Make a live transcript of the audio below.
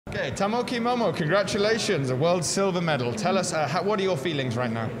Okay, TAMAOKI Momo, congratulations, a world silver medal. Tell us, what are your feelings right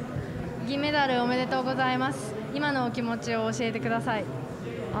now? 銀メダルおめでとうございます。今のお気持ちを教えてください。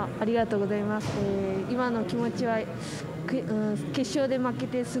ありがとうございます。今の気持ちは、決勝で負け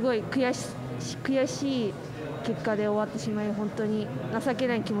てすごい悔しい結果で終わってしまい、本当に情け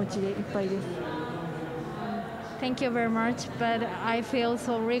ない気持ちでいっぱいです。Thank you very much, but I feel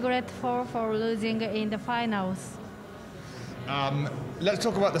so regretful for losing in the finals. Let's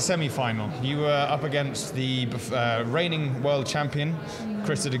talk about the semi-final. You were up against the reigning world champion,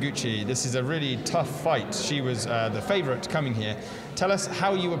 Krista Deguchi. This is a really tough fight. She was the favorite coming here. Tell us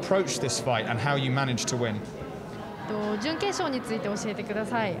how you approached this fight and how you managed to win. 準決勝について教えてくだ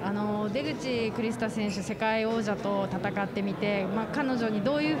さい。出口クリスタ選手、世界王者と戦ってみて、彼女に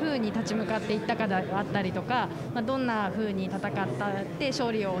どういうふうに立ち向かっていったかであったりとか、どんなふうに戦って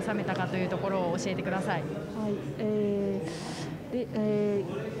勝利を収めたかというところを教えてください。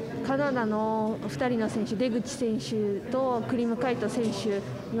カナダの2人の選手、出口選手とクリム・カイト選手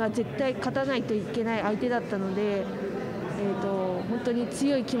には絶対勝たないといけない相手だったので、本当に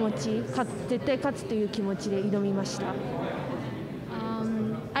強い気持ち、絶対勝つという気持ちで挑みました。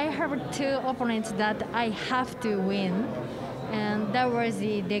I have two opponents that I have to win, and that was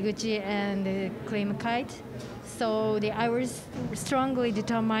the Deguchi and the Klim Kite. So I was strongly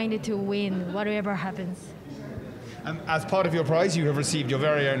determined to win whatever happens. As part of your prize, you have received your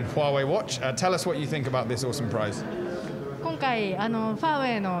very own Huawei watch. Tell us what you think about this awesome prize. 今回ファーウ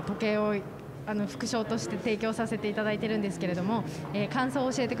ェイの時計を副賞として提供させていただいているんですけれども、感想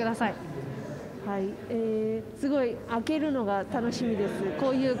を教えてください。はい、すごい開けるのが楽しみです。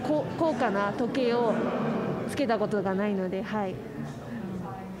こういう高価な時計をつけたことがないので、はい。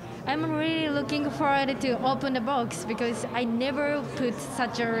I'm really looking forward to open the box because I never put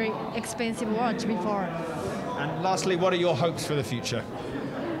such an expensive watch before. And lastly, what are your hopes for the future?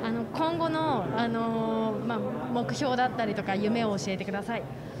 今後の目標だったりとか夢を教えてください。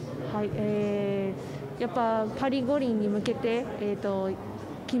はい、やっぱパリ五輪に向けて、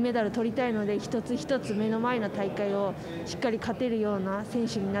金メダル取りたいので、一つ一つ目の前の大会をしっかり勝てるような選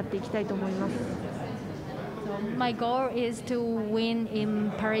手になっていきたいと思います。So my goal is to win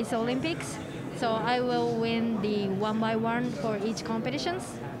in Paris Olympics. So I will win the one by one for each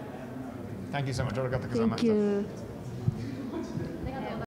competitions. Thank you so much. Thank you.